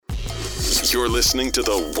You're listening to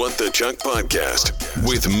the What the Chuck podcast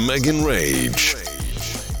with Megan Rage.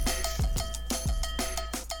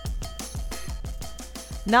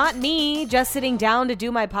 Not me, just sitting down to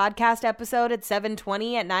do my podcast episode at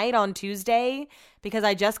 7:20 at night on Tuesday because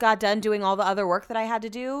I just got done doing all the other work that I had to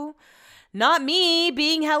do. Not me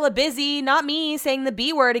being hella busy. Not me saying the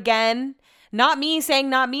B word again. Not me saying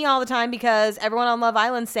not me all the time because everyone on Love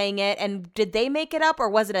Island's saying it. And did they make it up or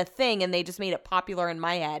was it a thing and they just made it popular in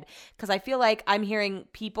my head? Because I feel like I'm hearing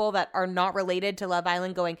people that are not related to Love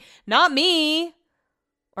Island going, not me.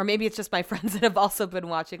 Or maybe it's just my friends that have also been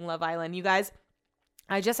watching Love Island. You guys,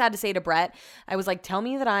 I just had to say to Brett, I was like, tell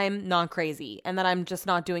me that I'm not crazy and that I'm just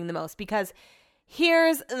not doing the most, because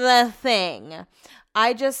here's the thing.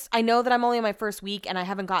 I know that I'm only in my first week and I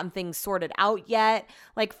haven't gotten things sorted out yet.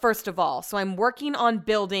 Like, first of all, so I'm working on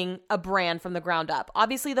building a brand from the ground up.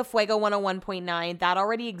 Obviously, the Fuego 101.9, that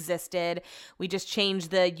already existed. We just changed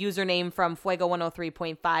the username from Fuego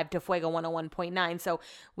 103.5 to Fuego 101.9. So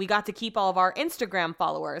we got to keep all of our Instagram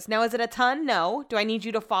followers. Now, is it a ton? No. Do I need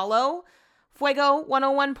you to follow Fuego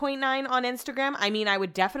 101.9 on Instagram? I mean, I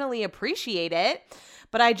would definitely appreciate it.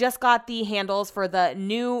 But I just got the handles for the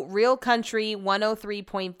new Real Country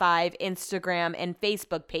 103.5 Instagram and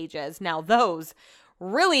Facebook pages. Now, those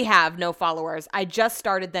really have no followers. I just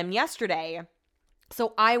started them yesterday.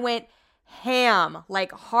 So I went ham,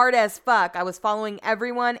 like hard as fuck. I was following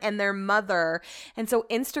everyone and their mother. And so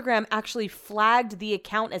Instagram actually flagged the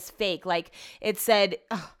account as fake. Like, it said...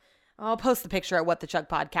 I'll post the picture at What the Chuck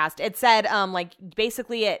podcast. It said,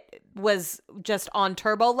 basically it was just on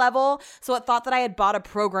turbo level. So it thought that I had bought a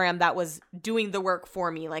program that was doing the work for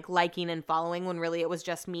me, like liking and following, when really it was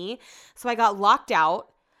just me. So I got locked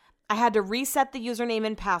out. I had to reset the username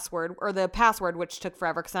and password, or the password, which took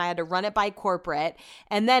forever because I had to run it by corporate.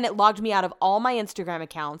 And then it logged me out of all my Instagram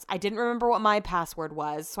accounts. I didn't remember what my password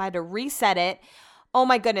was, so I had to reset it. Oh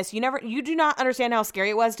my goodness, you do not understand how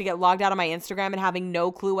scary it was to get logged out of my Instagram and having no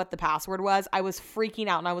clue what the password was. I was freaking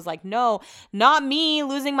out and I was like, no, not me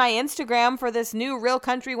losing my Instagram for this new Real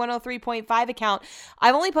Country 103.5 account.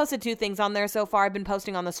 I've only posted 2 things on there so far. I've been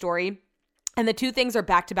posting on the story. And the 2 things are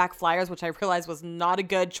back-to-back flyers, which I realized was not a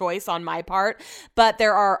good choice on my part. But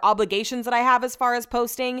there are obligations that I have as far as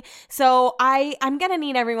posting. So I'm going to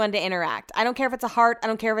need everyone to interact. I don't care if it's a heart. I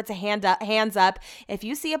don't care if it's a hands up. If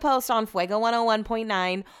you see a post on Fuego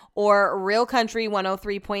 101.9 or Real Country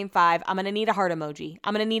 103.5, I'm going to need a heart emoji.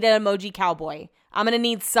 I'm going to need an emoji cowboy. I'm going to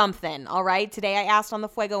need something, all right? Today I asked on the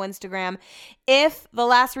Fuego Instagram if the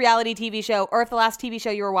last reality TV show, or if the last TV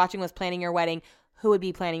show you were watching was planning your wedding, who would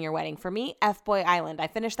be planning your wedding? For me, F-Boy Island. I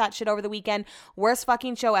finished that shit over the weekend. Worst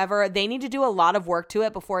fucking show ever. They need to do a lot of work to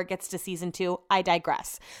it before it gets to season 2. I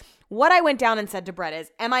digress. What I went down and said to Brett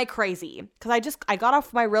is, am I crazy? Because I got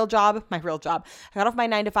off my real job. I got off my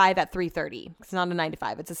 9 to 5 at 3:30. It's not a 9 to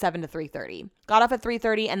 5. It's a 7 to 3:30. Got off at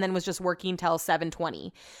 3:30 and then was just working till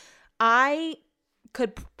 7:20. I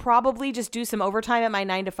could probably just do some overtime at my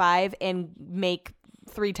 9 to 5 and make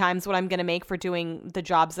 3 times what I'm going to make for doing the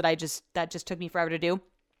jobs that just took me forever to do.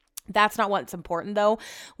 That's not what's important though.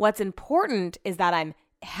 What's important is that I'm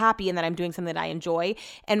happy and that I'm doing something that I enjoy.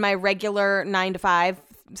 And my regular 9 to 5,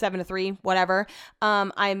 7 to 3, whatever,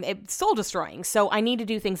 it's soul destroying. So I need to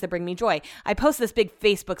do things that bring me joy. I posted this big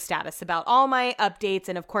Facebook status about all my updates.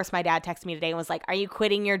 And of course, my dad texted me today and was like, are you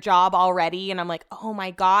quitting your job already? And I'm like, oh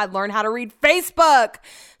my God, learn how to read Facebook.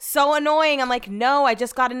 So annoying. I'm like, no, I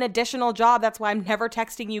just got an additional job. That's why I'm never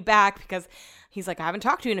texting you back, because he's like, I haven't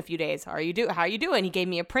talked to you in a few days. How are you doing? He gave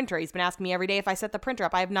me a printer. He's been asking me every day if I set the printer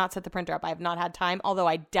up. I have not set the printer up. I have not had time, although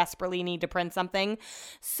I desperately need to print something.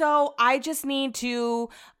 So I just need to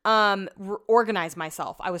organize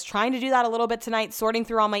myself. I was trying to do that a little bit tonight, sorting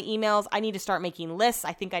through all my emails. I need to start making lists.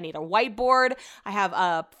 I think I need a whiteboard. I have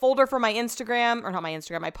a folder for my Instagram, or not my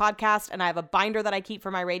Instagram, my podcast, and I have a binder that I keep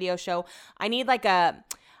for my radio show. I need like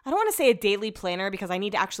I don't want to say a daily planner because I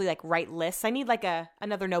need to actually like write lists. I need like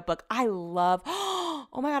another notebook. Oh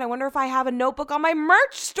my God, I wonder if I have a notebook on my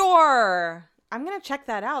merch store. I'm going to check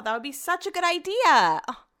that out. That would be such a good idea.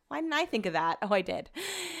 Oh, why didn't I think of that? Oh, I did.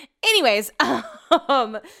 Anyways,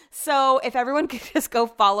 so if everyone could just go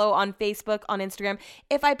follow on Facebook, on Instagram.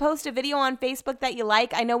 If I post a video on Facebook that you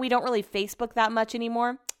like, I know we don't really Facebook that much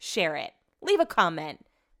anymore. Share it. Leave a comment.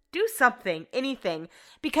 Do something, anything.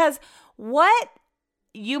 Because what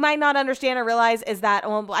you might not understand or realize is that,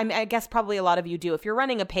 well, I guess probably a lot of you do. If you're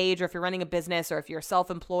running a page, or if you're running a business, or if you're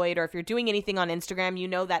self-employed, or if you're doing anything on Instagram, you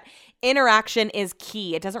know that interaction is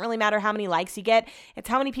key. It doesn't really matter how many likes you get. It's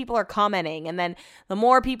how many people are commenting. And then the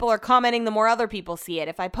more people are commenting, the more other people see it.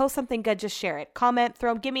 If I post something good, just share it. Comment,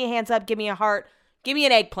 give me a hands up, give me a heart. Give me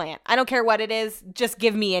an eggplant. I don't care what it is. Just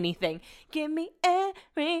give me anything. Give me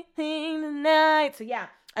everything tonight. So yeah,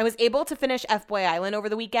 I was able to finish F-Boy Island over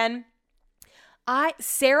the weekend.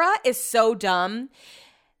 Sarah is so dumb.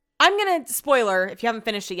 I'm going to, spoiler, if you haven't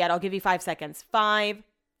finished it yet, I'll give you 5 seconds. 5,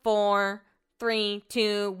 4, 3,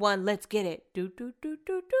 2, 1, let's get it.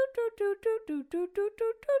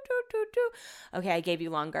 Okay, I gave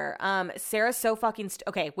you longer. Sarah's so fucking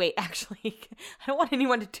okay, wait, actually, I don't want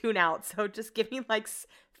anyone to tune out, so just give me like,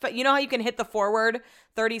 you know how you can hit the forward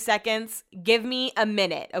 30 seconds? Give me a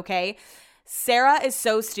minute, okay? Sarah is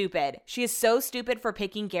so stupid. She is so stupid for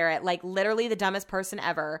picking Garrett, like literally the dumbest person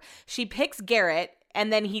ever. She picks Garrett,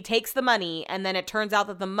 and then he takes the money, and then it turns out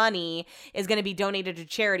that the money is going to be donated to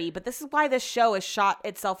charity. But this is why this show has shot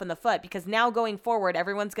itself in the foot, because now going forward,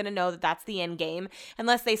 everyone's going to know that that's the end game,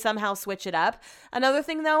 unless they somehow switch it up. Another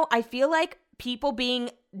thing, though, I feel like people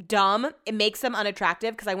being dumb, it makes them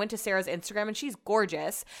unattractive, because I went to Sarah's Instagram and she's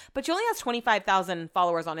gorgeous, but she only has 25,000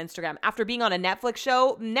 followers on Instagram. After being on a Netflix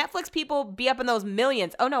show, Netflix people be up in those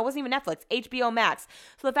millions. Oh no, it wasn't even Netflix, HBO Max.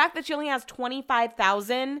 So the fact that she only has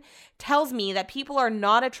 25,000 tells me that people are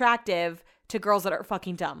not attractive to girls that are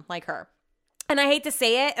fucking dumb like her. And I hate to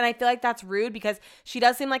say it, and I feel like that's rude, because she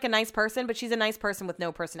does seem like a nice person, but she's a nice person with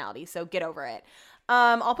no personality, so get over it.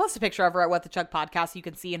 I'll post a picture of her at What the Chuck Podcast so you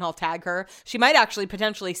can see, and I'll tag her. She might actually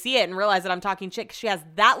potentially see it and realize that I'm talking shit, because she has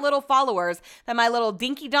that little followers that my little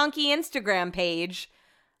dinky donkey Instagram page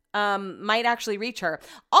might actually reach her.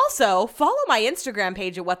 Also, follow my Instagram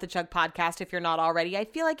page at What the Chuck Podcast if you're not already. I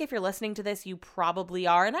feel like if you're listening to this, you probably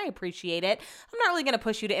are, and I appreciate it. I'm not really going to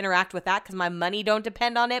push you to interact with that because my money don't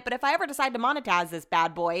depend on it, but if I ever decide to monetize this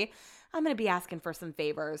bad boy, I'm going to be asking for some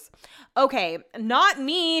favors. Okay, not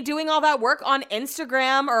me doing all that work on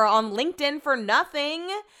Instagram or on LinkedIn for nothing.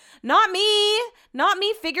 Not me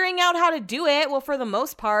figuring out how to do it. Well, for the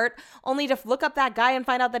most part, only to look up that guy and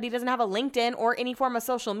find out that he doesn't have a LinkedIn or any form of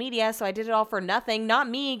social media. So I did it all for nothing. Not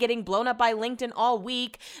me getting blown up by LinkedIn all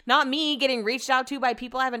week. Not me getting reached out to by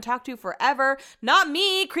people I haven't talked to forever. Not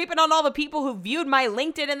me creeping on all the people who viewed my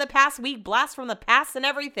LinkedIn in the past week, blast from the past and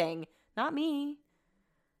everything. Not me.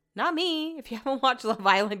 Not me. If you haven't watched Love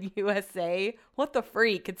Island USA, what the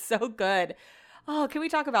freak? It's so good. Oh, can we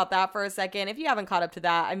talk about that for a second? If you haven't caught up to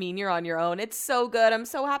that, I mean, you're on your own. It's so good. I'm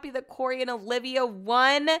so happy that Corey and Olivia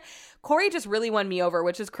won. Corey just really won me over,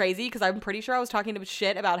 which is crazy because I'm pretty sure I was talking to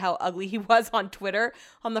shit about how ugly he was on Twitter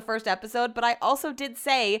on the first episode. But I also did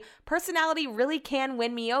say personality really can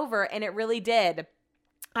win me over, and it really did.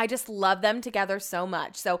 I just love them together so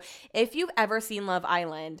much. So if you've ever seen Love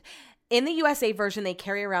Island, in the USA version, they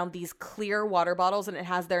carry around these clear water bottles and it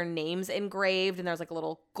has their names engraved and there's like a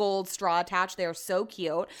little gold straw attached. They are so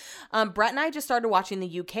cute. Brett and I just started watching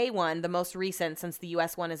the UK one, the most recent since the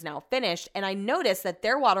US one is now finished. And I noticed that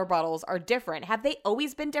their water bottles are different. Have they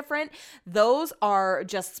always been different? Those are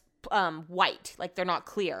just white, like they're not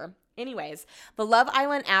clear. Anyways, the Love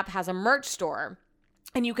Island app has a merch store.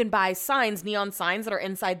 And you can buy signs, neon signs that are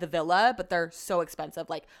inside the villa, but they're so expensive,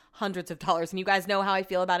 like hundreds of dollars. And you guys know how I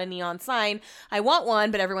feel about a neon sign. I want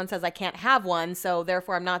one, but everyone says I can't have one. So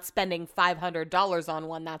therefore, I'm not spending $500 on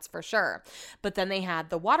one, that's for sure. But then they had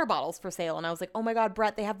the water bottles for sale. And I was like, oh my God,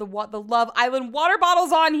 Brett, they have the Love Island water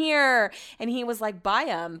bottles on here. And he was like, buy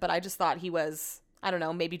them. But I just thought he was, I don't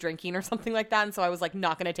know, maybe drinking or something like that. And so I was like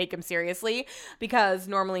not going to take him seriously because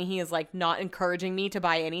normally he is like not encouraging me to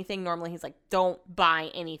buy anything. Normally he's like, don't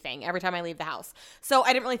buy anything every time I leave the house. So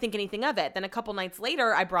I didn't really think anything of it. Then a couple nights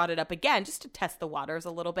later, I brought it up again just to test the waters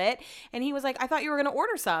a little bit. And he was like, I thought you were going to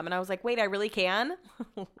order some. And I was like, wait, I really can?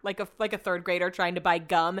 like a third grader trying to buy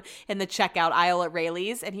gum in the checkout aisle at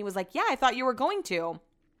Rayleigh's. And he was like, yeah, I thought you were going to.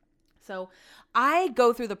 So I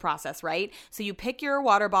go through the process, right? So you pick your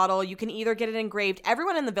water bottle. You can either get it engraved.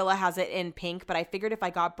 Everyone in the villa has it in pink, but I figured if I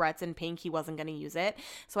got Brett's in pink, he wasn't going to use it.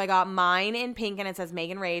 So I got mine in pink and it says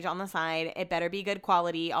Megan Rage on the side. It better be good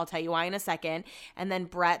quality. I'll tell you why in a second. And then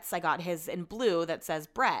Brett's, I got his in blue that says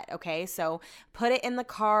Brett. Okay, so put it in the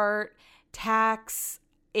cart, tax,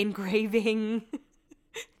 engraving,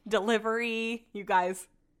 delivery. You guys,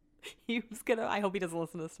 I hope he doesn't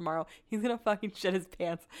listen to this tomorrow. He's gonna fucking shit his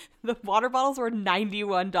pants. The water bottles were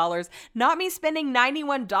 $91. Not me spending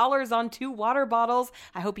 $91 on 2 water bottles.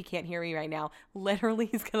 I hope he can't hear me right now. Literally,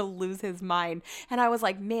 he's gonna lose his mind. And I was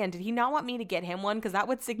like, man, did he not want me to get him one? Because that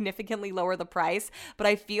would significantly lower the price. But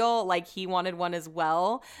I feel like he wanted one as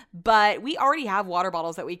well. But we already have water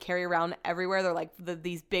bottles that we carry around everywhere. They're like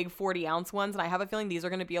these big 40-ounce ones. And I have a feeling these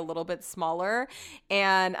are gonna be a little bit smaller.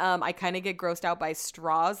 And I kind of get grossed out by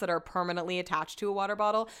straws that are permanently attached to a water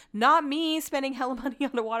bottle. Not me spending hella money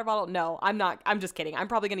on a water bottle. No, I'm not. I'm just kidding. I'm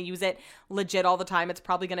probably going to use it legit all the time. It's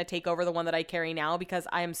probably going to take over the one that I carry now because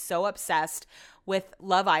I am so obsessed with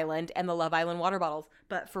Love Island and the Love Island water bottles.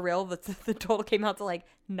 But for real, the total came out to like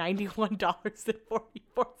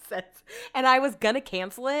 $91.44. And I was going to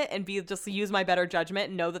cancel it and just use my better judgment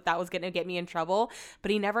and know that that was going to get me in trouble.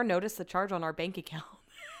 But he never noticed the charge on our bank account.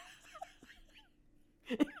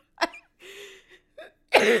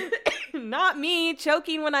 Not me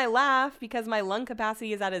choking when I laugh because my lung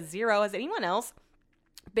capacity is at a 0. Has anyone else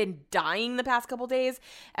been dying the past couple days?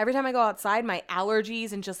 Every time I go outside, my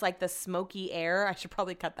allergies and just like the smoky air, I should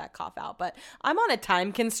probably cut that cough out, but I'm on a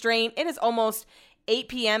time constraint. It is almost 8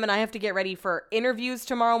 p.m. and I have to get ready for interviews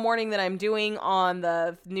tomorrow morning that I'm doing on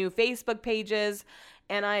the new Facebook pages.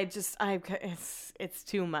 And it's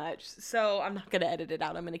too much. So I'm not going to edit it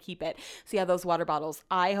out. I'm going to keep it. So yeah, those water bottles,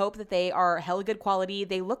 I hope that they are hella good quality.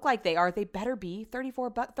 They look like they are. They better be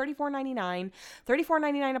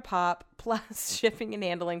 $34.99 a pop plus shipping and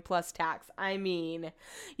handling plus tax. I mean,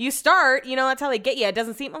 you start, that's how they get you. It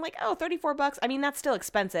doesn't seem, I'm like, oh, $34. I mean, that's still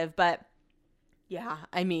expensive, but yeah,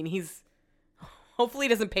 I mean, hopefully he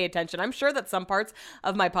doesn't pay attention. I'm sure that some parts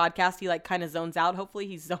of my podcast, he like kind of zones out. Hopefully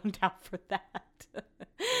he's zoned out for that.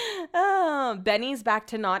 Benny's back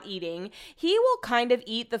to not eating. He will kind of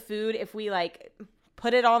eat the food if we like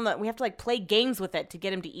put it on we have to like play games with it to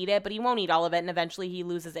get him to eat it, but he won't eat all of it and eventually he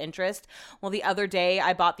loses interest. Well, the other day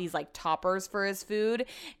I bought these like toppers for his food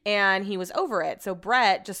and he was over it. So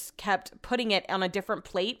Brett just kept putting it on a different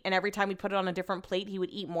plate and every time we put it on a different plate, he would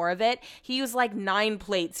eat more of it. He used like 9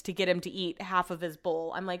 plates to get him to eat half of his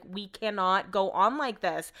bowl. I'm like, we cannot go on like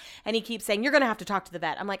this. And he keeps saying, you're going to have to talk to the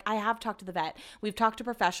vet. I'm like, I have talked to the vet. We've talked to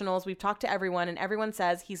professionals. We've talked to everyone and everyone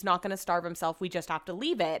says he's not going to starve himself. We just have to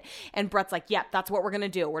leave it. And Brett's like, yep, that's what we're going to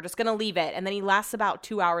do. We're just going to leave it. And then he lasts about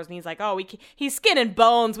 2 hours and he's like, oh, he's skin and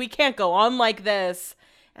bones. We can't go on like this.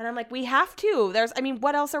 And I'm like, we have to.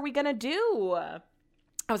 What else are we going to do?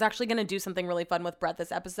 I was actually going to do something really fun with Brett this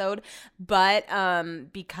episode, but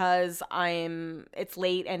because it's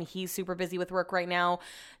late and he's super busy with work right now,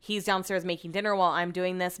 he's downstairs making dinner while I'm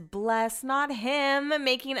doing this. Bless not him,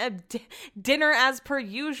 making a dinner as per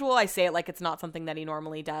usual. I say it like it's not something that he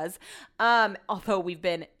normally does. Although we've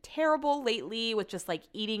been terrible lately with just like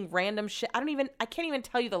eating random shit. I can't even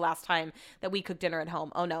tell you the last time that we cooked dinner at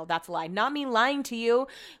home. Oh no, that's a lie. Not me lying to you.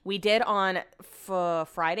 We did on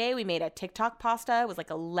Friday. We made a TikTok pasta. It was like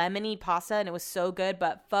a lemony pasta and it was so good,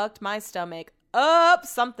 but fucked my stomach up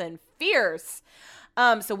something fierce.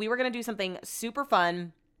 So we were going to do something super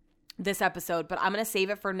fun this episode, but I'm going to save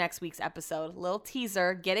it for next week's episode. Little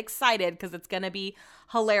teaser, get excited because it's going to be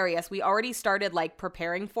hilarious. We already started like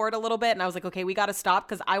preparing for it a little bit and I was like, okay, we got to stop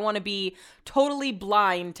because I want to be totally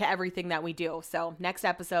blind to everything that we do. So next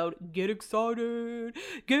episode, get excited,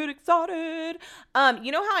 get excited.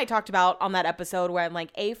 You know how I talked about on that episode where I'm like,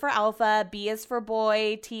 A for alpha, B is for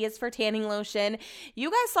boy, T is for tanning lotion. You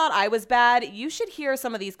guys thought I was bad. You should hear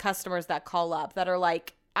some of these customers that call up that are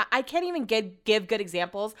like, I can't even give good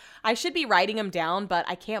examples. I should be writing them down, but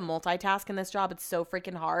I can't multitask in this job. It's so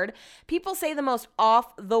freaking hard. People say the most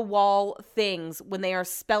off-the-wall things when they are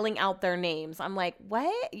spelling out their names. I'm like, what?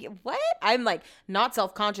 I'm like not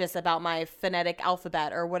self-conscious about my phonetic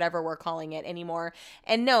alphabet or whatever we're calling it anymore.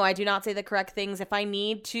 And no, I do not say the correct things. If I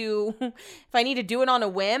need to do it on a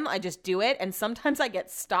whim, I just do it. And sometimes I get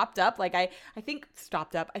stopped up. Like I think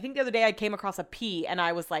the other day I came across a P and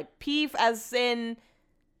I was like, P as in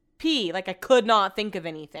P, like I could not think of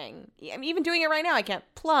anything. I'm even doing it right now. I can't.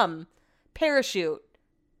 Plum, parachute,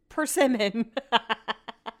 persimmon.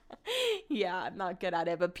 Yeah, I'm not good at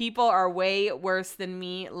it, but people are way worse than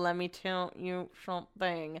me. Let me tell you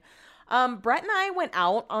something. Brett and I went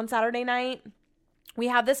out on Saturday night. We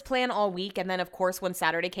had this plan all week, and then, of course, when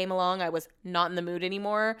Saturday came along, I was not in the mood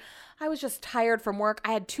anymore. I was just tired from work.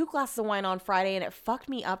 I had 2 glasses of wine on Friday, and it fucked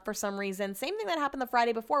me up for some reason. Same thing that happened the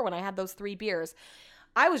Friday before when I had those 3 beers.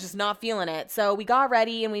 I was just not feeling it. So we got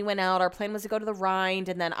ready and we went out. Our plan was to go to the Rind,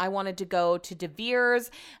 and then I wanted to go to De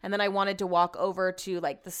Vere's, and then I wanted to walk over to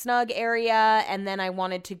like the Snug area, and then I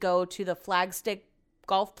wanted to go to the Flagstick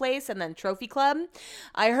golf place and then Trophy Club.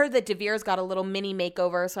 I heard that De Vere's got a little mini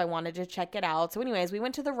makeover, so I wanted to check it out. So anyways, we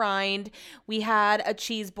went to the Rind. We had a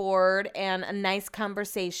cheese board and a nice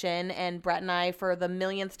conversation, and Brett and I, for the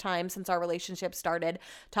millionth time since our relationship started,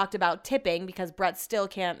 talked about tipping because Brett still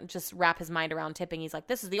can't just wrap his mind around tipping. He's like,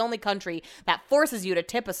 this is the only country that forces you to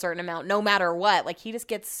tip a certain amount no matter what. Like, he just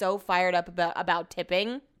gets so fired up about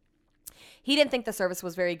tipping. He didn't think the service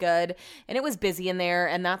was very good, and it was busy in there,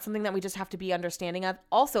 and that's something that we just have to be understanding of.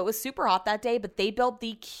 Also, it was super hot that day, but they built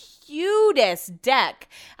the cutest deck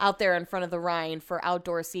out there in front of the Rhine for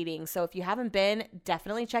outdoor seating. So if you haven't been,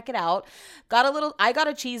 definitely check it out. I got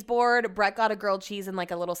a cheese board. Brett got a grilled cheese and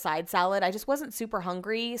like a little side salad. I just wasn't super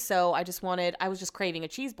hungry, so I was just craving a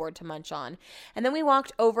cheese board to munch on. And then we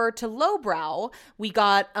walked over to Lowbrow. We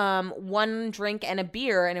got one drink and a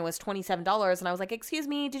beer, and it was $27. And I was like, excuse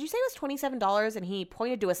me, did you say it was $27? And he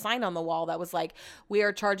pointed to a sign on the wall that was like, we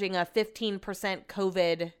are charging a 15%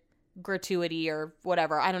 COVID gratuity or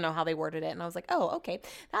whatever. I don't know how they worded it. And I was like, oh, okay,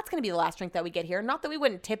 that's going to be the last drink that we get here. Not that we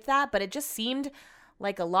wouldn't tip that, but it just seemed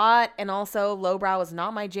like a lot. And also Lowbrow is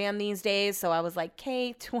not my jam these days. So I was like,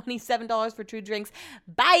 okay, $27 for 2 drinks.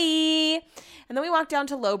 Bye. And then we walked down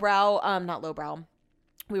to not Lowbrow.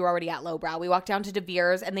 We were already at Lowbrow. We walked down to De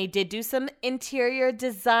Beers, and they did do some interior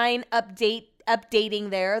design updating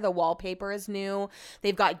there. The wallpaper is new.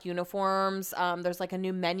 They've got uniforms. There's like a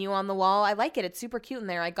new menu on the wall. I like it. It's super cute in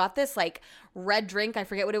there. I got this like red drink. I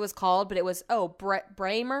forget what it was called, but it was,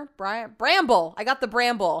 Bramble. I got the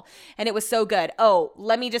Bramble, and it was so good. Oh,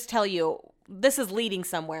 let me just tell you, this is leading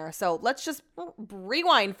somewhere. So let's just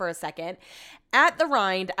rewind for a second. At the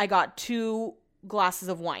Rind, I got 2 glasses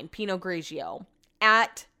of wine, Pinot Grigio.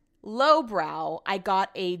 At Lowbrow, I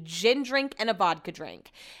got a gin drink and a vodka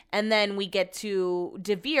drink. And then we get to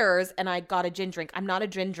De Beers, and I got a gin drink. I'm not a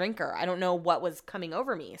gin drinker. I don't know what was coming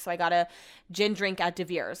over me. So I got a gin drink at De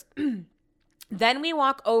Beers. Then we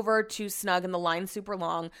walk over to Snug, and the line's super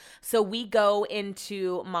long. So we go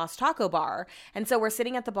into Moss Taco Bar. And so we're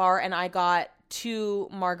sitting at the bar, and I got 2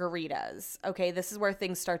 margaritas. Okay, this is where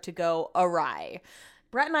things start to go awry.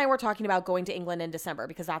 Brett and I were talking about going to England in December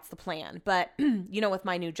because that's the plan. But, with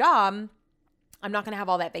my new job, I'm not going to have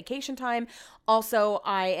all that vacation time. Also,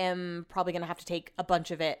 I am probably going to have to take a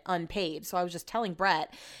bunch of it unpaid. So I was just telling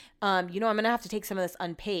Brett, I'm going to have to take some of this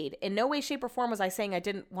unpaid. In no way, shape, or form was I saying I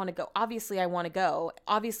didn't want to go. Obviously, I want to go.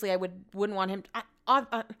 Obviously, I wouldn't want him.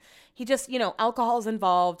 He just, alcohol is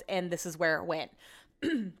involved, and this is where it went.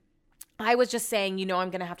 I was just saying,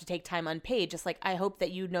 I'm going to have to take time unpaid. Just like, I hope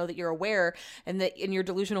that you know that you're aware and that in your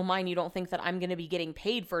delusional mind, you don't think that I'm going to be getting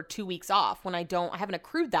paid for 2 weeks off when I haven't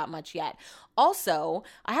accrued that much yet. Also,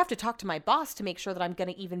 I have to talk to my boss to make sure that I'm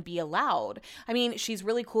going to even be allowed. I mean, she's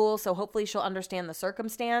really cool, so hopefully she'll understand the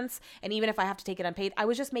circumstance. And even if I have to take it unpaid, I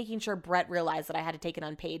was just making sure Brett realized that I had to take it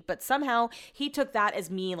unpaid. But somehow he took that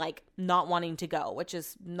as me like not wanting to go, which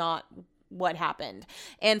is not what happened.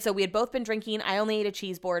 And so we had both been drinking. I only ate a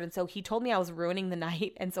cheese board. And so he told me I was ruining the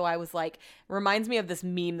night. And so I was like, reminds me of this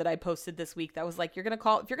meme that I posted this week that was like, if you're going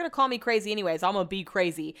to call me crazy anyways, I'm going to be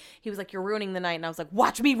crazy. He was like, you're ruining the night. And I was like,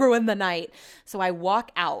 watch me ruin the night. So I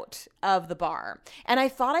walk out of the bar, and I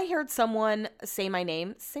thought I heard someone say my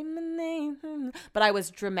name, but I was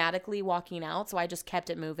dramatically walking out. So I just kept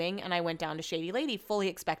it moving, and I went down to Shady Lady, fully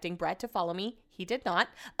expecting Brett to follow me. He did not.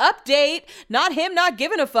 Update, not him not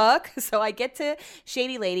giving a fuck. So I get to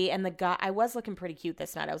Shady Lady, and the guy, I was looking pretty cute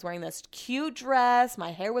this night. I was wearing this cute dress.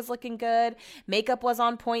 My hair was looking good. Makeup was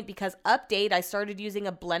on point because update, I started using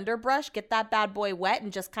a blender brush. Get that bad boy wet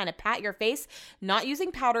and just kind of pat your face. Not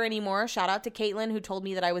using powder anymore. Shout out to Caitlin, who told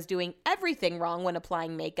me that I was doing everything wrong when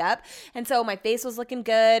applying makeup. And so my face was looking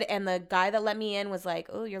good, and the guy that let me in was like,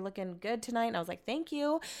 oh, you're looking good tonight. And I was like, thank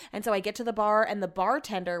you. And so I get to the bar, and the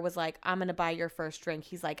bartender was like, I'm going to buy your first drink.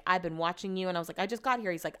 He's like, I've been watching you. And I was like, I just got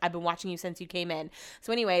here. He's like, I've been watching you since you came in.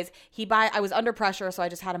 So anyways, I was under pressure, so I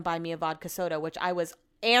just had him buy me a vodka soda, which I was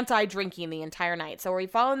anti-drinking the entire night. So are we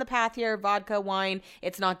following the path here? Vodka, wine,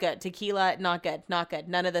 it's not good. Tequila, not good. Not good.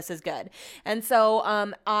 None of this is good. And so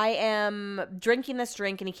I am drinking this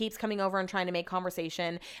drink, and he keeps coming over and trying to make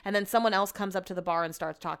conversation. And then someone else comes up to the bar and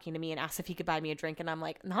starts talking to me and asks if he could buy me a drink. And I'm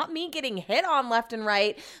like, not me getting hit on left and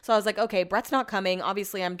right. So I was like, okay, Brett's not coming.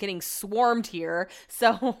 Obviously, I'm getting swarmed here.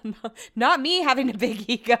 So not me having a big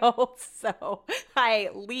ego. So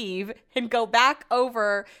I leave and go back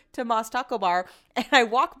over to Moss Taco Bar, and I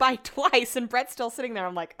walk by twice, and Brett's still sitting there.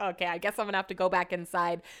 I'm like, okay, I guess I'm gonna have to go back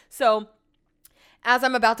inside. So as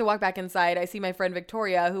I'm about to walk back inside, I see my friend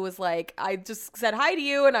Victoria, who was like, I just said hi to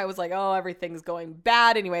you. And I was like, oh, everything's going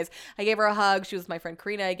bad. Anyways, I gave her a hug. She was my friend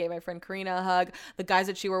Karina. I gave my friend Karina a hug. The guys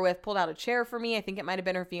that she were with pulled out a chair for me. I think it might have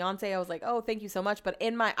been her fiance. I was like, oh, thank you so much. But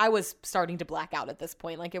I was starting to black out at this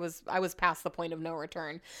point. Like I was past the point of no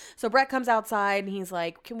return. So Brett comes outside, and he's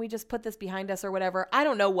like, can we just put this behind us or whatever? I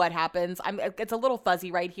don't know what happens. It's a little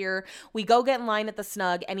fuzzy right here. We go get in line at the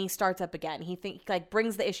Snug, and he starts up again. He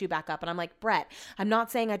brings the issue back up. And I'm like, Brett, I'm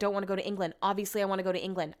not saying I don't want to go to England. Obviously, I want to go to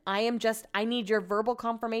England. I need your verbal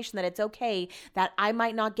confirmation that it's okay, that I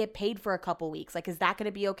might not get paid for a couple weeks. Like, is that going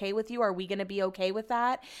to be okay with you? Are we going to be okay with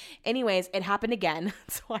that? Anyways, it happened again.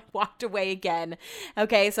 So I walked away again.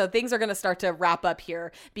 Okay, so things are going to start to wrap up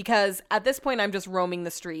here because at this point, I'm just roaming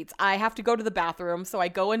the streets. I have to go to the bathroom. So I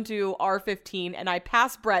go into R15 and I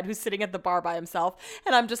pass Brett, who's sitting at the bar by himself.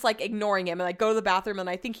 And I'm just like ignoring him. And I go to the bathroom and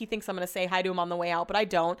I think he thinks I'm going to say hi to him on the way out, but I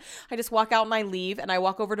don't. I just walk out and I leave and I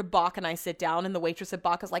walk over to Bach and I sit down and the waitress at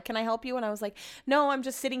Bach is like, can I help you? And I was like, no, I'm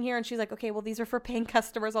just sitting here. And she's like, okay, well, these are for paying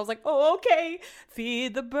customers. I was like, oh, okay.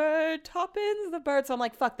 Feed the bird, Toppins the bird. So I'm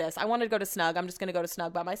like, fuck this. I wanted to go to Snug. I'm just going to go to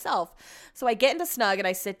Snug by myself. So I get into Snug and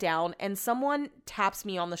I sit down and someone taps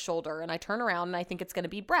me on the shoulder and I turn around and I think it's going to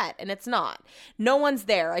be Brett and it's not. No one's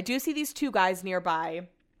there. I do see these two guys nearby,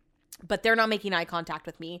 but they're not making eye contact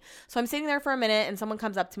with me. So I'm sitting there for a minute and someone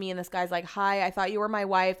comes up to me and this guy's like, hi, I thought you were my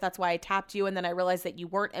wife. That's why I tapped you. And then I realized that you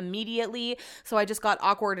weren't immediately. So I just got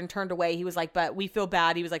awkward and turned away. He was like, but we feel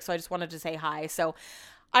bad. He was like, so I just wanted to say hi. So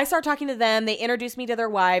I start talking to them. They introduce me to their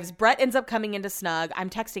wives. Brett ends up coming into Snug. I'm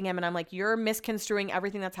texting him and I'm like, you're misconstruing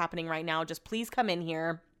everything that's happening right now. Just please come in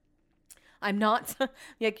here. I'm not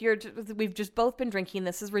like we've just both been drinking.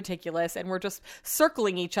 This is ridiculous. And we're just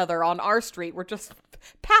circling each other on our street. We're just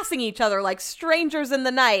passing each other like strangers in the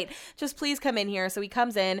night. Just please come in here. So he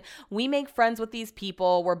comes in, we make friends with these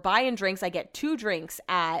people. We're buying drinks. I get 2 drinks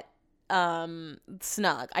at,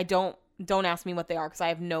 Snug. Don't ask me what they are because I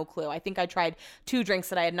have no clue. I think I tried 2 drinks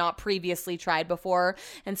that I had not previously tried before.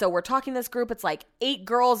 And so we're talking this group. It's like 8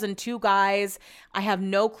 girls and 2 guys. I have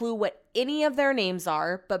no clue what any of their names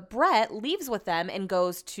are, but Brett leaves with them and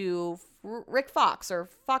goes to Rick Fox or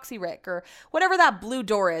Foxy Rick or whatever that blue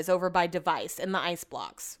door is over by Device in the ice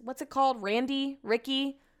blocks. What's it called? Randy?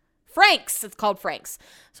 Ricky? Frank's. It's called Frank's.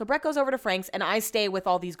 So Brett goes over to Frank's and I stay with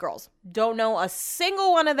all these girls. Don't know a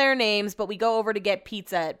single one of their names, but we go over to get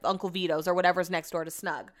pizza at Uncle Vito's or whatever's next door to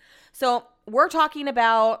Snug. So we're talking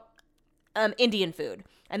about Indian food.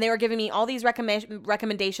 And they were giving me all these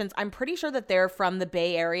recommendations. I'm pretty sure that they're from the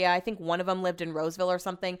Bay Area. I think one of them lived in Roseville or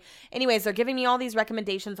something. Anyways, they're giving me all these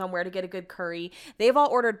recommendations on where to get a good curry. They've all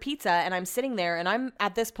ordered pizza, and I'm sitting there, and I'm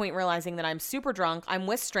at this point realizing that I'm super drunk. I'm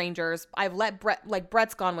with strangers. I've let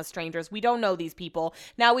Brett's gone with strangers. We don't know these people.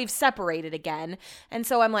 Now we've separated again. And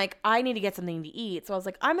so I'm like, I need to get something to eat. So I was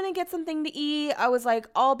like, I'm going to get something to eat. I was like,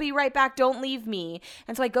 I'll be right back. Don't leave me.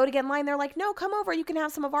 And so I go to get in line. They're like, no, come over. You can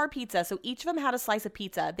have some of our pizza. So each of them had a slice of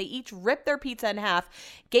pizza. They each ripped their pizza in half,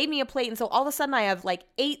 gave me a plate. And so all of a sudden I have like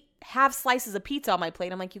 8 half slices of pizza on my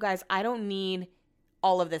plate. I'm like, you guys, I don't need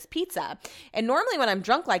all of this pizza. And normally when I'm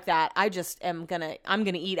drunk like that, I'm going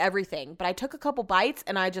to eat everything. But I took a couple bites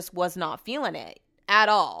and I just was not feeling it at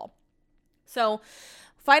all. So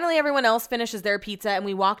finally, everyone else finishes their pizza and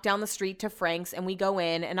we walk down the street to Frank's and we go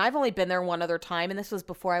in. And I've only been there one other time. And this was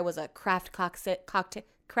before I was a craft cocktail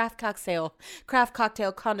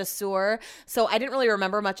connoisseur. So I didn't really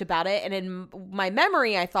remember much about it. And in my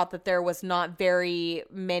memory, I thought that there was not very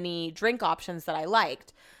many drink options that I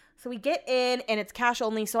liked. So we get in and it's cash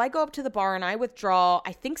only. So I go up to the bar and I withdraw,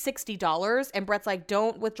 I think $60. And Brett's like,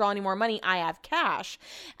 don't withdraw any more money. I have cash.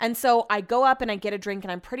 And so I go up and I get a drink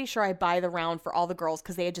and I'm pretty sure I buy the round for all the girls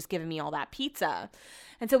because they had just given me all that pizza.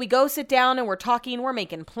 And so we go sit down and we're talking, we're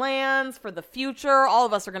making plans for the future. All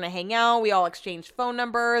of us are going to hang out. We all exchange phone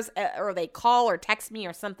numbers or they call or text me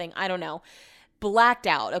or something. I don't know. Blacked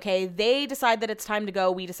out. Okay. They decide that it's time to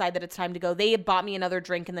go. We decide that it's time to go. They had bought me another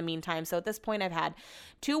drink in the meantime. So at this point I've had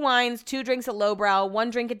 2 wines, 2 drinks at Lowbrow, 1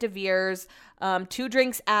 drink at De Vere's, 2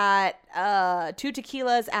 drinks at, 2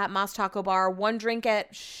 tequilas at Mas Taco Bar, 1 drink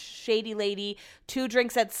at Shady Lady, 2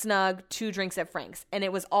 drinks at Snug, 2 drinks at Frank's. And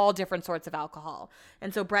it was all different sorts of alcohol.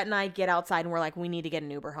 And so Brett and I get outside and we're like, we need to get an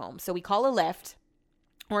Uber home. So we call a Lyft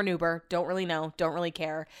or an Uber. Don't really know. Don't really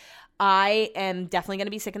care. I am definitely going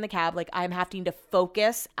to be sick in the cab. Like I'm having to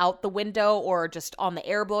focus out the window or just on the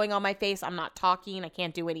air blowing on my face. I'm not talking. I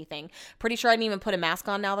can't do anything. Pretty sure I didn't even put a mask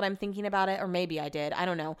on now that I'm thinking about it. Or maybe I did. I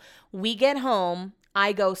don't know. We get home.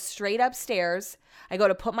 I go straight upstairs. I go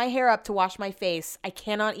to put my hair up to wash my face. I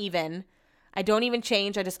don't even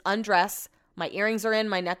change. I just undress. My earrings are in,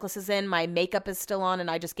 my necklace is in, my makeup is still on,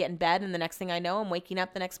 and I just get in bed. And the next thing I know, I'm waking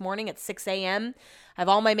up the next morning at 6 a.m. I have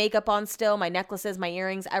all my makeup on still, my necklaces, my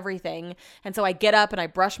earrings, everything. And so I get up and I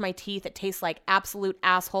brush my teeth. It tastes like absolute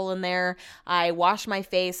asshole in there. I wash my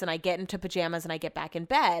face and I get into pajamas and I get back in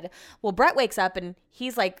bed. Well, Brett wakes up and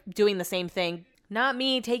he's like doing the same thing. Not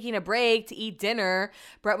me taking a break to eat dinner.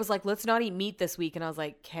 Brett was like, let's not eat meat this week. And I was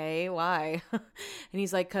like, okay, why? And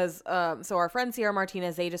he's like, because, so our friend Sierra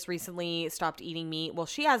Martinez, they just recently stopped eating meat. Well,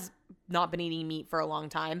 she has not been eating meat for a long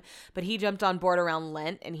time, but he jumped on board around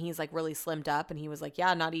Lent and he's like really slimmed up and he was like,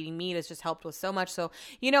 yeah, not eating meat has just helped with so much. So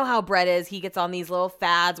you know how Brett is. He gets on these little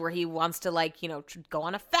fads where he wants to like, you know, go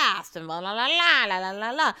on a fast and la la la la la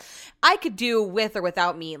la la. I could do with or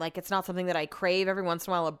without meat. Like it's not something that I crave every once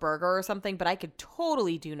in a while, a burger or something, but I could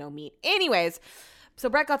totally do no meat. Anyways, so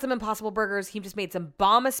Brett got some Impossible Burgers. He just made some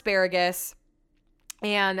bomb asparagus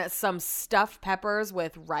and some stuffed peppers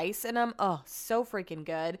with rice in them. Oh, so freaking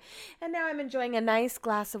good. And now I'm enjoying a nice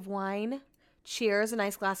glass of wine. Cheers, a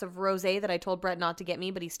nice glass of rosé that I told Brett not to get me,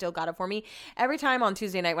 but he still got it for me. Every time on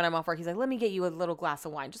Tuesday night when I'm off work, he's like, let me get you a little glass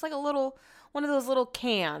of wine. Just like one of those little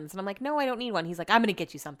cans. And I'm like, no, I don't need one. He's like, I'm going to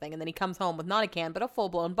get you something. And then he comes home with not a can, but a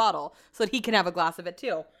full-blown bottle so that he can have a glass of it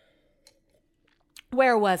too.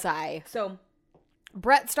 Where was I? So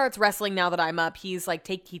Brett starts wrestling now that I'm up. He's like,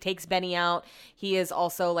 he takes Benny out. He is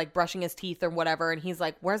also like brushing his teeth or whatever. And he's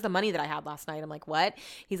like, where's the money that I had last night? I'm like, what?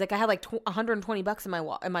 He's like, I had like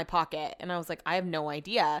 $120 in my pocket. And I was like, I have no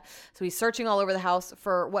idea. So he's searching all over the house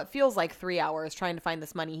for what feels like 3 hours trying to find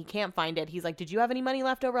this money. He can't find it. He's like, did you have any money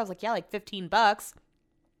left over? I was like, yeah, like $15.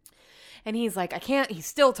 And he's like, I can't, he's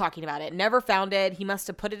still talking about it. Never found it. He must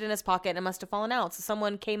have put it in his pocket and it must have fallen out. So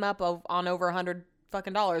someone came up on over $100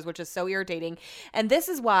 fucking dollars, which is so irritating. And this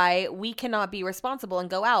is why we cannot be responsible and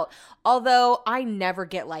go out. Although I never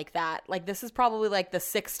get like that. Like this is probably like the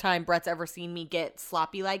 6th time Brett's ever seen me get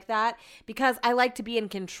sloppy like that because I like to be in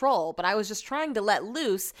control, but I was just trying to let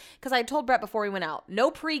loose because I told Brett before we went out, no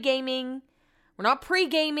pre-gaming. We're not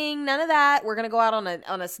pre-gaming, none of that. We're going to go out on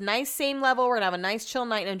a nice same level. We're going to have a nice chill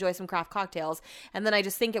night and enjoy some craft cocktails. And then I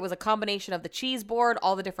just think it was a combination of the cheese board,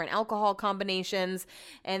 all the different alcohol combinations,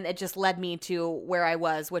 and it just led me to where I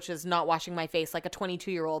was, which is not washing my face like a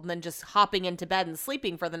 22-year-old and then just hopping into bed and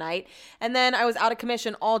sleeping for the night. And then I was out of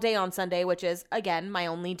commission all day on Sunday, which is, again, my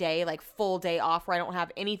only day, like full day off where I don't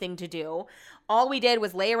have anything to do. All we did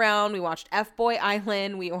was lay around. We watched F-Boy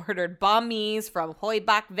Island. We ordered banh mi's from Hoi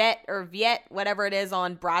Bak Viet, whatever it is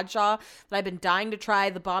on Bradshaw that I've been dying to try.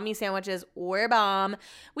 The banh mi sandwiches were bomb.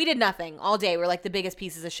 We did nothing all day. We're like the biggest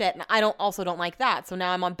pieces of shit. And I also don't like that. So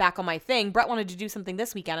now I'm back on my thing. Brett wanted to do something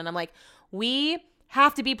this weekend. And I'm like, we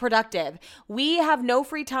have to be productive. We have no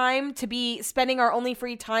free time to be spending our only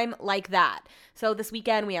free time like that. So this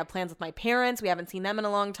weekend we have plans with my parents. We haven't seen them in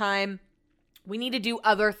a long time. We need to do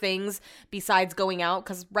other things besides going out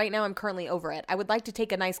because right now I'm currently over it. I would like to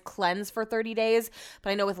take a nice cleanse for 30 days,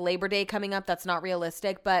 but I know with Labor Day coming up, that's not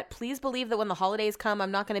realistic. But please believe that when the holidays come,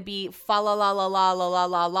 I'm not going to be fa la la la la la la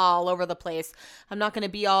la la all over the place. I'm not going to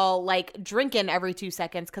be all like drinking every 2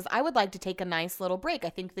 seconds because I would like to take a nice little break. I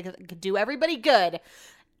think that could do everybody good.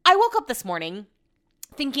 I woke up this morning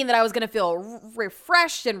thinking that I was going to feel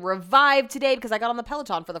refreshed and revived today because I got on the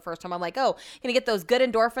Peloton for the first time. I'm like, oh, going to get those good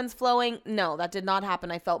endorphins flowing? No, that did not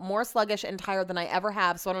happen. I felt more sluggish and tired than I ever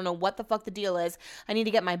have, so I don't know what the fuck the deal is. I need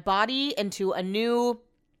to get my body into a new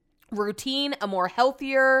routine, a more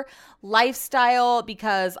healthier lifestyle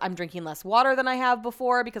because I'm drinking less water than I have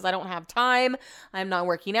before because I don't have time. I'm not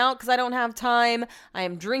working out because I don't have time. I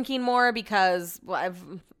am drinking more because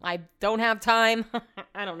I don't have time.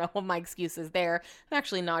 I don't know what my excuse is there. I'm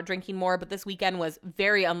actually not drinking more, but this weekend was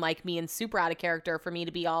very unlike me and super out of character for me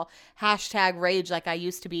to be all #rage like I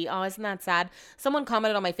used to be. Oh, isn't that sad? Someone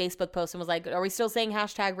commented on my Facebook post and was like, are we still saying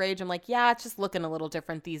 #rage? I'm like, yeah, it's just looking a little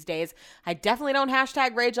different these days. I definitely don't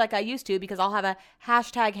 #rage like I used to because I'll have a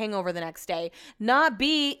 #hangover the next day. Not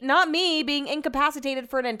me being incapacitated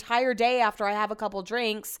for an entire day after I have a couple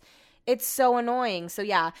drinks. It's so annoying. So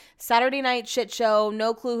yeah, Saturday night shit show.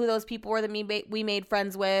 No clue who those people were that we made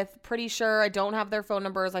friends with. Pretty sure I don't have their phone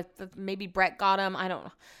numbers. Like maybe Brett got them. I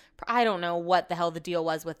don't know what the hell the deal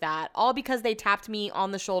was with that. All because they tapped me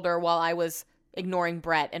on the shoulder while I was ignoring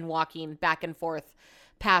Brett and walking back and forth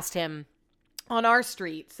past him on our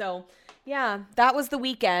street. So yeah, that was the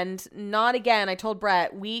weekend. Not again. I told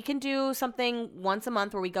Brett, we can do something once a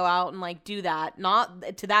month where we go out and like do that.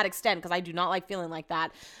 Not to that extent because I do not like feeling like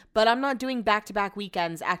that. But I'm not doing back-to-back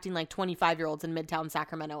weekends acting like 25-year-olds in Midtown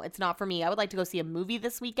Sacramento. It's not for me. I would like to go see a movie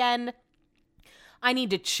this weekend. I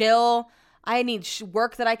need to chill. I need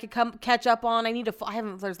work that I could catch up on.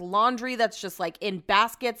 There's laundry that's just like in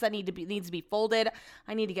baskets that needs to be folded.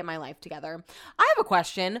 I need to get my life together. I have a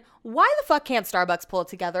question. Why the fuck can't Starbucks pull it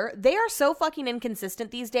together? They are so fucking inconsistent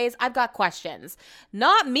these days. I've got questions.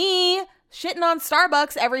 Not me shitting on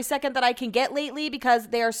Starbucks every second that I can get lately because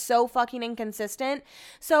they are so fucking inconsistent.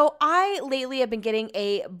 So I lately have been getting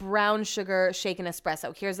a brown sugar shaken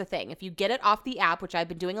espresso. Here's the thing. If you get it off the app, which I've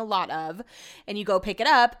been doing a lot of, and you go pick it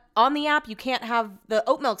up, on the app, you can't have the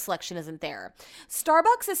oat milk selection isn't there.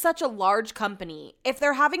 Starbucks is such a large company. If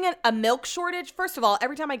they're having a milk shortage, first of all,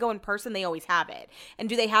 every time I go in person, they always have it. And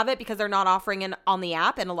do they have it because they're not offering it on the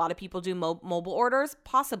app and a lot of people do mobile orders?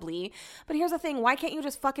 Possibly. But here's the thing. Why can't you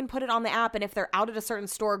just fucking put it on the app, and if they're out at a certain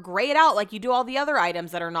store, gray it out like you do all the other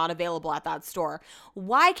items that are not available at that store?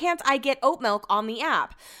 Why can't I get oat milk on the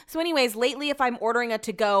app? So anyways, lately if I'm ordering a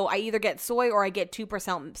to-go, I either get soy or I get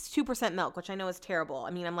 2% milk, which I know is terrible.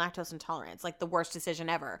 I mean, I'm lactose intolerant. It's like the worst decision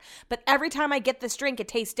ever. But every time I get this drink, it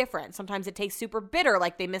tastes different. Sometimes it tastes super bitter,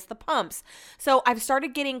 like they missed the pumps. So I've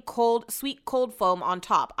started getting sweet cold foam on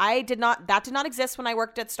top. That did not exist when I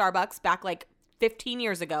worked at Starbucks back like 15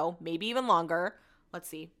 years ago, maybe even longer. Let's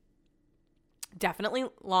see. Definitely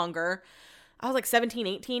longer. I was like 17,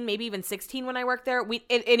 18, maybe even 16 when I worked there.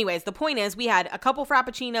 Anyways, the point is we had a couple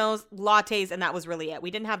frappuccinos, lattes, and that was really it. We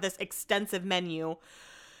didn't have this extensive menu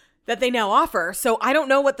that they now offer. So I don't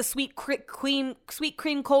know what the sweet cream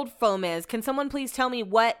cold foam is. Can someone please tell me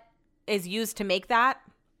what is used to make that?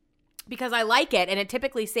 Because I like it and it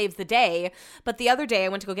typically saves the day. But the other day I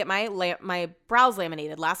went to go get my brows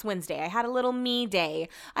laminated last Wednesday. I had a little me day.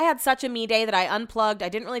 I had such a me day that I unplugged. I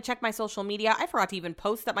didn't really check my social media. I forgot to even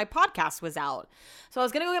post that my podcast was out. So I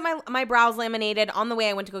was going to go get my brows laminated. On the way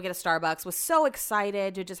I went to go get a Starbucks. Was so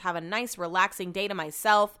excited to just have a nice relaxing day to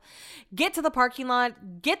myself. Get to the parking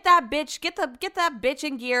lot. Get that bitch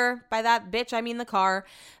in gear. By that bitch I mean the car.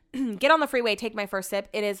 Get on the freeway, take my first sip.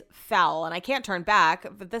 It is foul, and I can't turn back.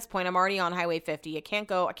 At this point, I'm already on Highway 50. I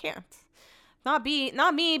can't. Not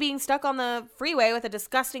me being stuck on the freeway with a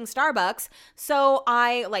disgusting Starbucks. So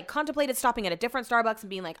I contemplated stopping at a different Starbucks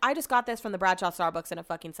and being like, I just got this from the Bradshaw Starbucks and it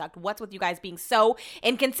fucking sucked. What's with you guys being so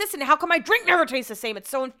inconsistent? How come my drink never tastes the same? It's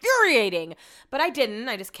so infuriating. But I didn't.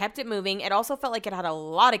 I just kept it moving. It also felt like it had a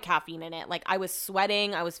lot of caffeine in it. Like I was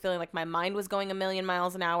sweating. I was feeling like my mind was going a million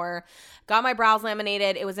miles an hour. Got my brows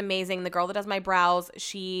laminated. It was amazing. The girl that does my brows,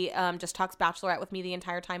 she just talks Bachelorette with me the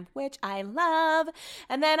entire time, which I love.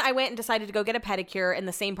 And then I went and decided to go get a pedicure in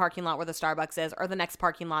the same parking lot where the Starbucks is, or the next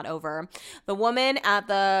parking lot over. The woman at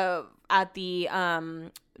the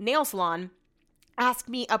nail salon asked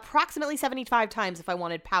me approximately 75 times if I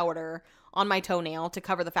wanted powder on my toenail to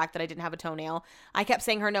cover the fact that I didn't have a toenail. I kept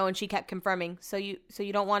saying her no, and she kept confirming, so you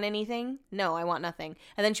don't want anything? No, I want nothing.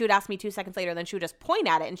 And then she would ask me 2 seconds later, then she would just point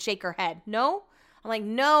at it and shake her head. No? I'm like,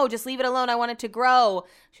 no, just leave it alone. I want it to grow.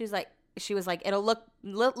 She was like, it'll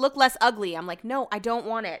look less ugly. I'm like, no, I don't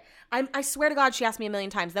want it. I swear to God, she asked me a million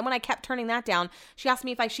times. Then when I kept turning that down, she asked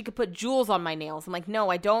me if she could put jewels on my nails. I'm like, no,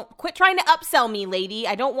 I don't. Quit trying to upsell me, lady.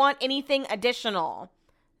 I don't want anything additional.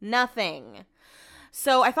 Nothing.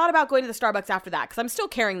 So I thought about going to the Starbucks after that because I'm still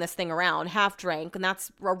carrying this thing around, half drank, and that's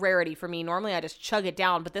a rarity for me. Normally I just chug it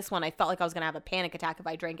down, but this one I felt like I was going to have a panic attack if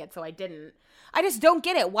I drank it, so I didn't. I just don't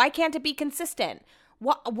get it. Why can't it be consistent?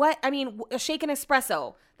 What? I mean, a shaken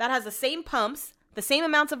espresso that has the same pumps, the same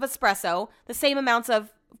amounts of espresso, the same amounts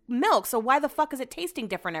of milk. So why the fuck is it tasting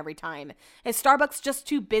different every time? Is Starbucks just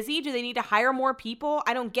too busy? Do they need to hire more people?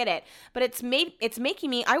 I don't get it. But it's making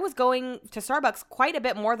me, I was going to Starbucks quite a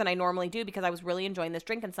bit more than I normally do because I was really enjoying this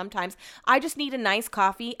drink. And sometimes I just need a nice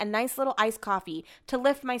coffee, a nice little iced coffee to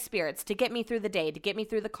lift my spirits, to get me through the day, to get me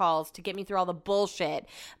through the calls, to get me through all the bullshit.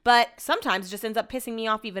 But sometimes it just ends up pissing me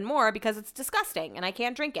off even more because it's disgusting and I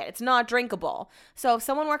can't drink it. It's not drinkable. So if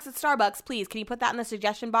someone works at Starbucks, please, can you put that in the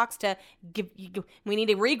suggestion box we need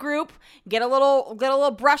to regroup, get a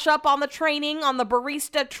little brush up on the training, on the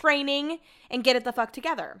barista training, and get it the fuck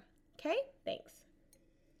together. Okay? Thanks.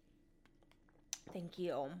 Thank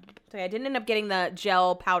you. So I didn't end up getting the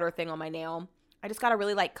gel powder thing on my nail. I just got a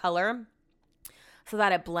really light color so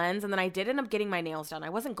that it blends, and then I did end up getting my nails done. I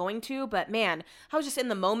wasn't going to, but man, I was just in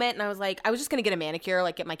the moment, and I was like, I was just going to get a manicure,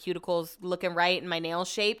 like get my cuticles looking right and my nails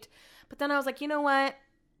shaped. But then I was like, you know what?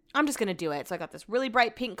 I'm just going to do it. So I got this really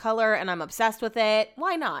bright pink color and I'm obsessed with it.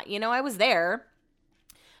 Why not? I was there.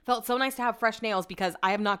 Felt so nice to have fresh nails because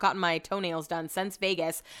I have not gotten my toenails done since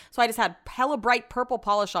Vegas. So I just had hella bright purple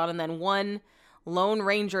polish on and then one Lone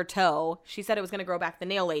Ranger toe. She said it was going to grow back. The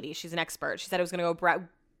nail lady, she's an expert. She said it was going to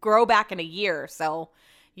grow back in a year. So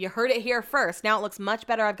you heard it here first. Now it looks much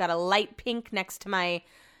better. I've got a light pink next to my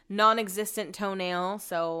non-existent toenail.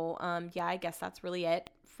 So yeah, I guess that's really it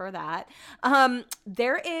for that.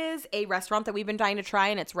 There is a restaurant that we've been dying to try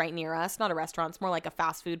and it's right near us. Not a restaurant, it's more like a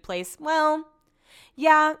fast food place. Well,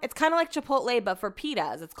 yeah, it's kind of like Chipotle, but for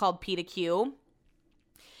pitas. It's called Pita Q.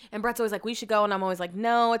 And Brett's always like, we should go. And I'm always like,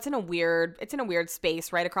 no, it's in a weird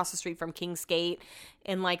space right across the street from Kingsgate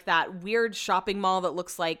in like that weird shopping mall that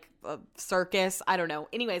looks like a circus. I don't know.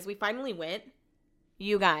 Anyways, we finally went.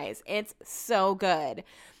 You guys, it's so good.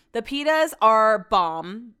 The pitas are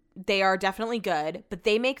bomb. They are definitely good, but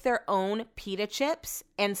they make their own pita chips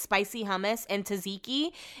and spicy hummus and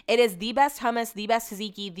tzatziki. It is the best hummus, the best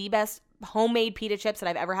tzatziki, the best homemade pita chips that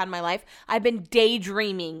I've ever had in my life. I've been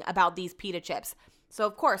daydreaming about these pita chips. So,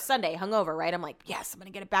 of course, Sunday, hungover, right? I'm like, yes, I'm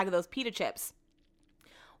going to get a bag of those pita chips.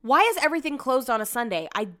 Why is everything closed on a Sunday?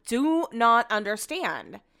 I do not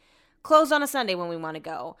understand. Closed on a Sunday when we want to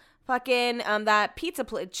go. Fucking that pizza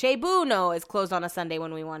place, Che Buono, is closed on a Sunday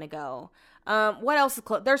when we want to go. What else is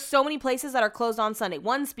closed? There's so many places that are closed on Sunday.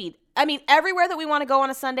 One Speed. I mean, everywhere that we want to go on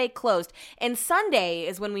a Sunday, closed. And Sunday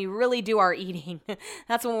is when we really do our eating.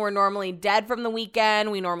 That's when we're normally dead from the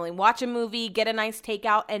weekend. We normally watch a movie, get a nice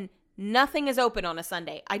takeout, and nothing is open on a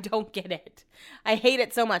Sunday. I don't get it. I hate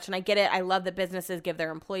it so much, and I get it. I love that businesses give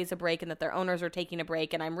their employees a break and that their owners are taking a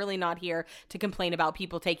break, and I'm really not here to complain about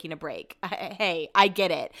people taking a break. Hey, I get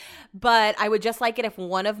it. But I would just like it if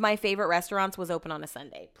one of my favorite restaurants was open on a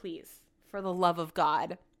Sunday. Please, for the love of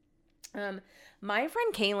God. My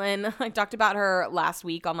friend Kaylin, I talked about her last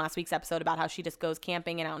week on last week's episode about how she just goes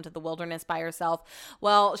camping and out into the wilderness by herself.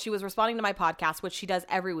 Well, she was responding to my podcast, which she does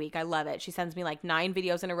every week. I love it. She sends me like 9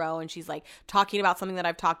 videos in a row, and she's like talking about something that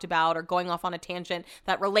I've talked about or going off on a tangent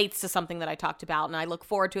that relates to something that I talked about, and I look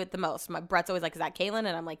forward to it the most. Brett's always like, is that Kaylin?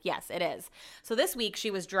 And I'm like, yes, it is. So this week she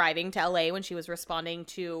was driving to LA when she was responding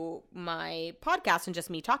to my podcast and just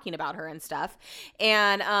me talking about her and stuff.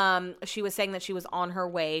 And she was saying that she was on her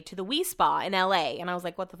way to the Wi Spa in LA. And I was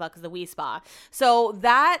like, what the fuck is the Wi Spa? So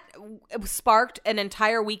that sparked an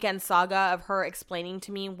entire weekend saga of her explaining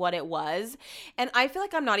to me what it was. And I feel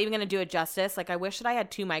like I'm not even going to do it justice. Like, I wish that I had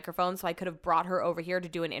 2 microphones so I could have brought her over here to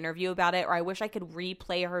do an interview about it. Or I wish I could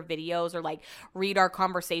replay her videos or like read our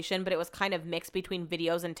conversation, but it was kind of mixed between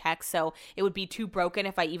videos and text. So it would be too broken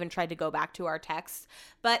if I even tried to go back to our texts.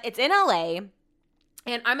 But it's in LA.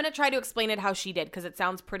 And I'm going to try to explain it how she did because it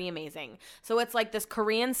sounds pretty amazing. So it's like this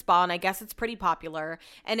Korean spa, and I guess it's pretty popular.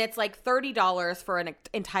 And it's like $30 for an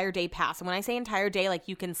entire day pass. And when I say entire day, like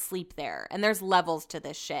you can sleep there. And there's levels to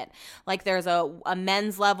this shit. Like there's a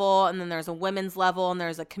men's level, and then there's a women's level, and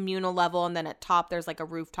there's a communal level. And then at top, there's like a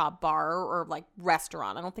rooftop bar or like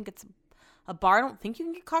restaurant. I don't think it's a bar. I don't think you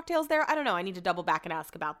can get cocktails there. I don't know. I need to double back and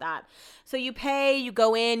ask about that. So you pay, you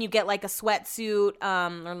go in, you get like a sweatsuit,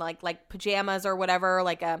 or like pajamas or whatever,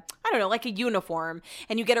 like a uniform,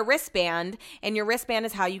 and you get a wristband, and your wristband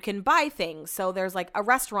is how you can buy things. So there's like a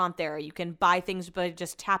restaurant there. You can buy things by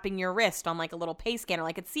just tapping your wrist on like a little pay scanner.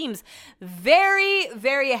 Like it seems very,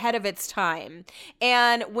 very ahead of its time.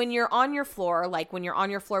 And when you're on your floor, like when you're on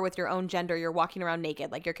your floor with your own gender, you're walking around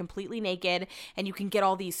naked, like you're completely naked, and you can get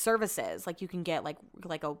all these services. Like you can get like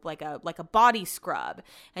a body scrub,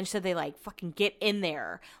 and she said they like fucking get in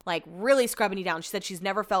there, like really scrubbing you down. She said she's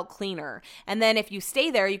never felt cleaner. And then if you stay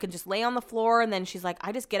there, you can just lay on the floor, and then she's like,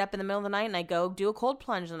 I just get up in the middle of the night and I go do a cold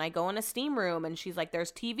plunge, and I go in a steam room, and she's like,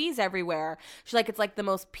 there's TVs everywhere. She's like, it's like the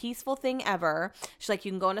most peaceful thing ever. She's like,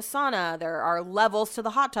 you can go in a sauna. There are levels to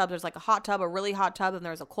the hot tub. There's like a hot tub, a really hot tub, and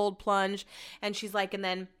there's a cold plunge. And she's like, and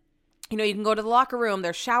then you know, you can go to the locker room.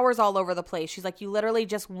 There's showers all over the place. She's like, you literally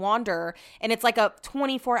just wander, and it's like a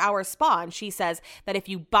 24-hour spa. And she says that if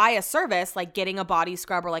you buy a service, like getting a body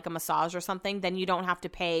scrub or like a massage or something, then you don't have to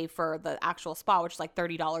pay for the actual spa, which is like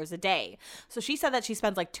 $30 a day. So she said that she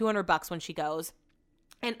spends like $200 when she goes.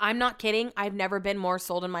 And I'm not kidding. I've never been more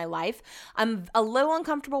sold in my life. I'm a little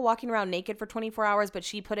uncomfortable walking around naked for 24 hours, but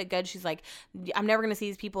she put it good. She's like, I'm never going to see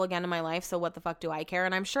these people again in my life, so what the fuck do I care?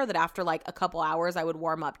 And I'm sure that after like a couple hours, I would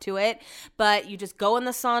warm up to it. But you just go in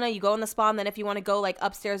the sauna, you go in the spa, and then if you want to go like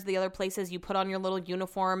upstairs to the other places, you put on your little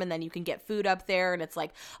uniform, and then you can get food up there, and it's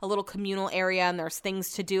like a little communal area, and there's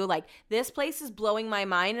things to do. Like, this place is blowing my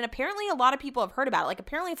mind, and apparently a lot of people have heard about it. Like,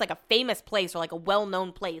 apparently it's like a famous place or like a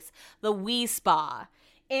well-known place, the Wi Spa.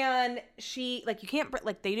 And she, like, you can't,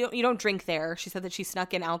 like, you don't drink there. She said that she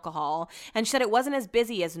snuck in alcohol, and she said it wasn't as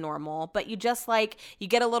busy as normal, but you just, like, you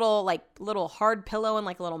get a little hard pillow and,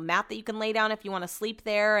 like, a little mat that you can lay down if you want to sleep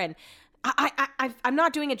there. And I'm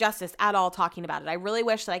not doing it justice at all talking about it. I really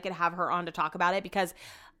wish that I could have her on to talk about it, because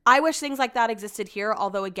I wish things like that existed here.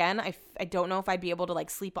 Although, again, I don't know if I'd be able to like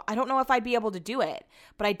sleep. I don't know if I'd be able to do it,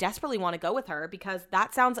 but I desperately want to go with her because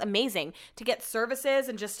that sounds amazing to get services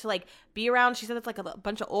and just to like be around. She said it's like a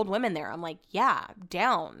bunch of old women there. I'm like, yeah,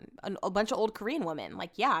 down. A bunch of old Korean women.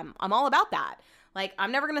 Like, yeah, I'm all about that. Like,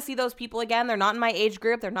 I'm never going to see those people again. They're not in my age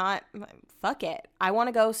group. They're not, fuck it. I want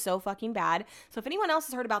to go so fucking bad. So if anyone else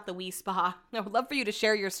has heard about the Wi Spa, I would love for you to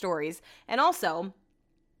share your stories. And also,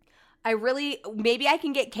 maybe I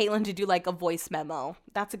can get Caitlin to do like a voice memo.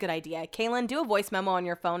 That's a good idea. Caitlin, do a voice memo on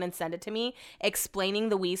your phone and send it to me explaining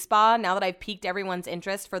the Wi Spa now that I've piqued everyone's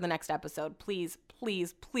interest for the next episode. Please,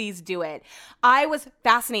 please, please do it. I was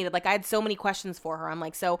fascinated. Like, I had so many questions for her. I'm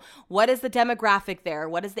like, so what is the demographic there?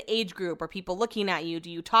 What is the age group? Are people looking at you? Do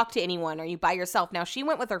you talk to anyone? Are you by yourself? Now, she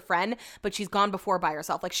went with her friend, but she's gone before by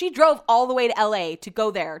herself. Like, she drove all the way to LA to go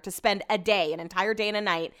there to spend a day, an entire day and a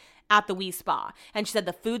night at the Wi Spa. And she said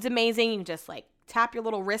the food's amazing. You can just like tap your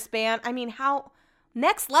little wristband. I mean, how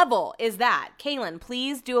next level is that? Caitlin,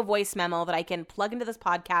 please do a voice memo that I can plug into this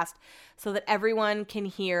podcast so that everyone can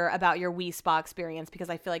hear about your Wi Spa experience, because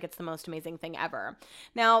I feel like it's the most amazing thing ever.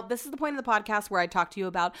 Now, this is the point of the podcast where I talk to you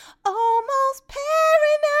about almost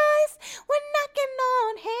paradise. We're knocking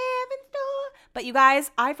on heaven's door. But you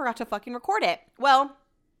guys, I forgot to fucking record it. Well,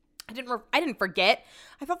 I didn't forget.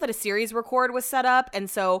 I thought that a series record was set up, and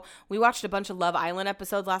so we watched a bunch of Love Island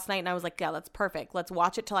episodes last night, and I was like, yeah, that's perfect. Let's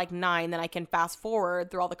watch it till like 9, then I can fast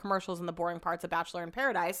forward through all the commercials and the boring parts of Bachelor in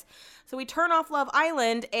Paradise. So we turn off Love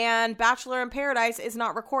Island, and Bachelor in Paradise is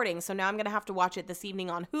not recording, so now I'm going to have to watch it this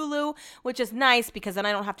evening on Hulu, which is nice because then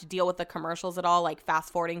I don't have to deal with the commercials at all, like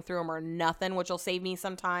fast forwarding through them or nothing, which will save me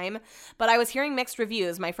some time. But I was hearing mixed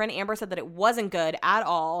reviews. My friend Amber said that it wasn't good at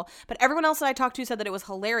all, but everyone else that I talked to said that it was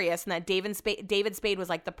hilarious and that David Spade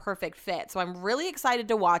was like the perfect fit. So I'm really excited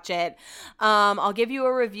to watch it. I'll give you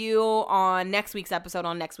a review on next week's episode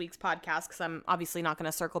on next week's podcast, because I'm obviously not going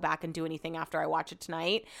to circle back and do anything after I watch it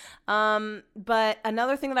tonight. But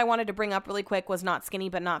another thing that I wanted to bring up really quick was Not Skinny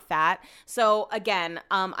But Not Fat. So again,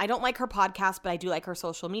 I don't like her podcast, but I do like her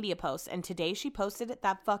social media posts. And today she posted it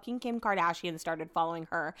that fucking Kim Kardashian started following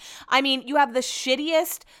her. I mean, you have the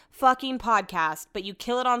shittiest fucking podcast, but you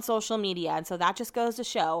kill it on social media. And so that just goes to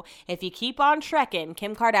show, if you keep on trekking,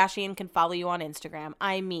 Kim Kardashian can follow you on Instagram.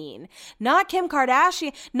 I mean, not Kim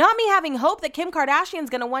Kardashian, not me having hope that Kim Kardashian's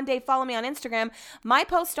going to one day follow me on Instagram. My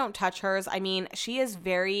posts don't touch hers. I mean, she is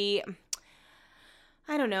very,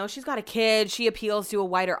 I don't know, she's got a kid. She appeals to a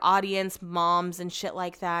wider audience, moms and shit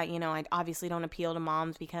like that. You know, I obviously don't appeal to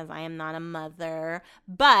moms because I am not a mother,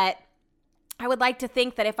 but I would like to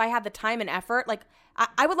think that if I had the time and effort, like,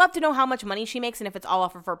 I would love to know how much money she makes and if it's all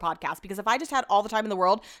off of her podcast, because if I just had all the time in the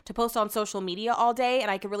world to post on social media all day and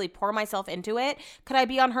I could really pour myself into it, could I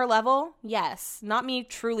be on her level? Yes. Not me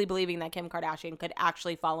truly believing that Kim Kardashian could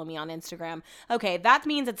actually follow me on Instagram. Okay, that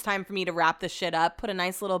means it's time for me to wrap this shit up, put a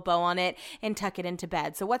nice little bow on it, and tuck it into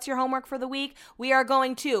bed. So what's your homework for the week? We are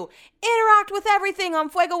going to interact with everything on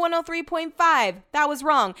Fuego 103.5. That was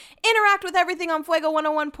wrong. Interact with everything on Fuego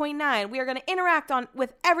 101.9. We are going to interact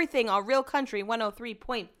with everything on Real Country 103.5.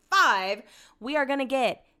 We are going to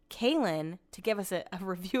get Kaylin to give us a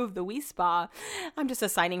review of the Wi Spa. I'm just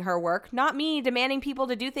assigning her work, not me demanding people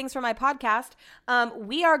to do things for my podcast.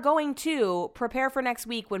 We are going to prepare for next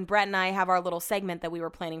week when Brett and I have our little segment that we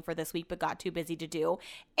were planning for this week but got too busy to do.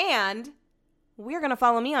 And we're going to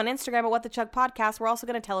follow me on Instagram at What the Chuck Podcast. We're also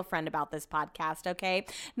going to tell a friend about this podcast, okay?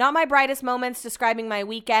 Not my brightest moments describing my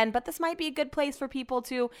weekend, but this might be a good place for people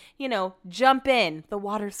to, you know, jump in. The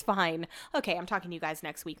water's fine. Okay, I'm talking to you guys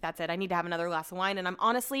next week. That's it. I need to have another glass of wine, and I'm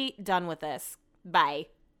honestly done with this. Bye.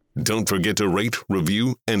 Don't forget to rate,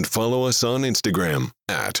 review, and follow us on Instagram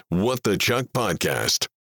at What the Chuck Podcast.